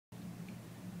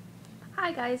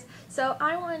Hi guys, so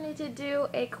I wanted to do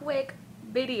a quick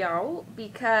video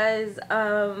because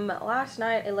last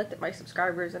night I looked at my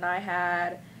subscribers and I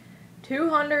had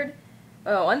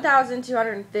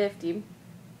 1,250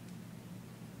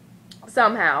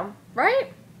 somehow,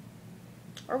 right?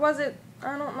 Or was it,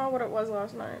 I don't know what it was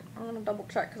last night. I'm gonna double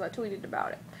check because I tweeted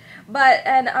about it. But,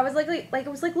 and I was like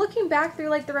looking back through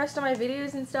like the rest of my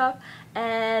videos and stuff,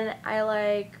 and I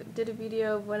like did a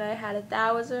video of when I had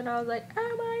 1,000. I was like,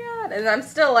 oh my god, and I'm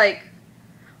still like,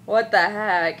 what the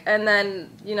heck? And then,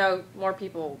 you know, more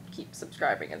people keep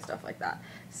subscribing and stuff like that.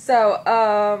 So,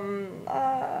 I'm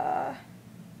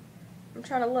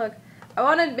trying to look. I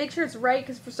want to make sure it's right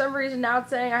because for some reason now it's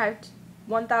saying I have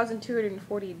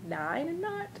 1,249 and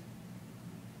not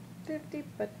 50,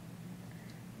 but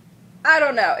I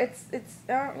don't know.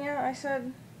 Yeah, I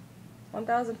said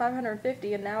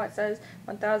 1,550 and now it says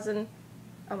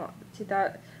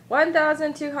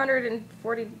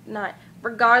 1,249.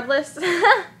 Regardless,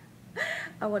 I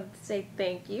wanted to say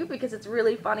thank you because it's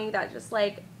really funny that just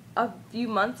like a few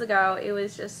months ago it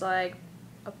was just like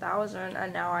 1,000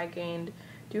 and now I gained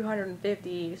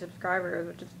 250 subscribers,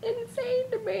 which is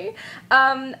insane to me.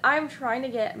 I'm trying to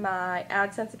get my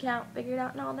AdSense account figured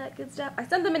out and all that good stuff. I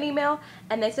sent them an email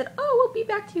and they said, oh, we'll be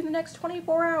back to you in the next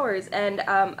 24 hours. And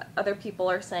other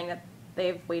people are saying that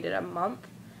they've waited a month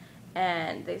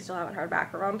and they still haven't heard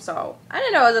back from them. So I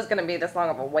didn't know it was just going to be this long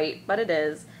of a wait, but it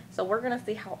is. So we're going to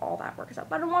see how all that works out.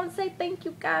 But I want to say thank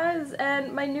you guys,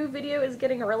 and my new video is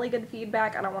getting really good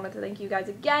feedback, and I wanted to thank you guys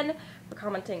again for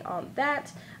commenting on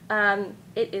that.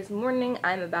 It is morning.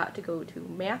 I'm about to go to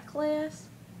math class.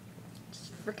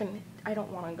 Just freaking, I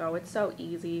don't want to go. It's so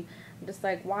easy. I'm just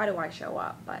like, why do I show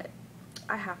up? But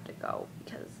I have to go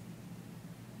because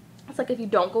it's like if you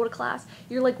don't go to class,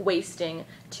 you're like wasting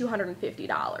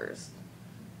 $250.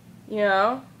 You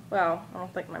know? Well, I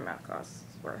don't think my math class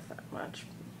is worth that much.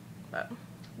 But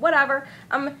whatever.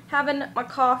 I'm having my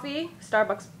coffee.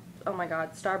 Starbucks. Oh my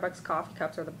god, Starbucks coffee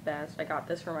cups are the best. I got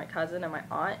this for my cousin and my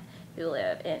aunt who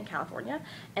live in California,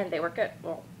 and they work at,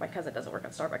 well, my cousin doesn't work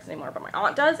at Starbucks anymore, but my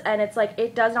aunt does, and it's like,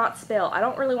 it does not spill. I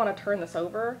don't really want to turn this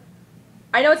over.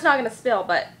 I know it's not going to spill,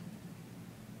 but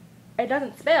it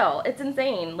doesn't spill. It's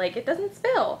insane. Like, it doesn't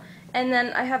spill. And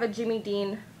then I have a Jimmy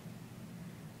Dean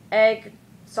egg,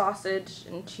 sausage,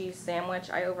 and cheese sandwich.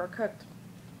 I overcooked,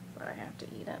 but I have to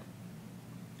eat it.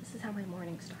 This is how my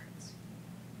morning starts.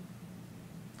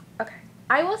 Okay,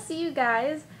 I will see you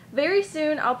guys very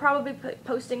soon. I'll probably be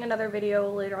posting another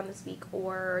video later on this week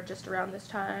or just around this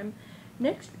time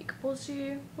next week. We'll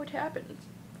see what happens.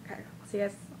 Okay, see you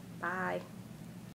guys. Bye.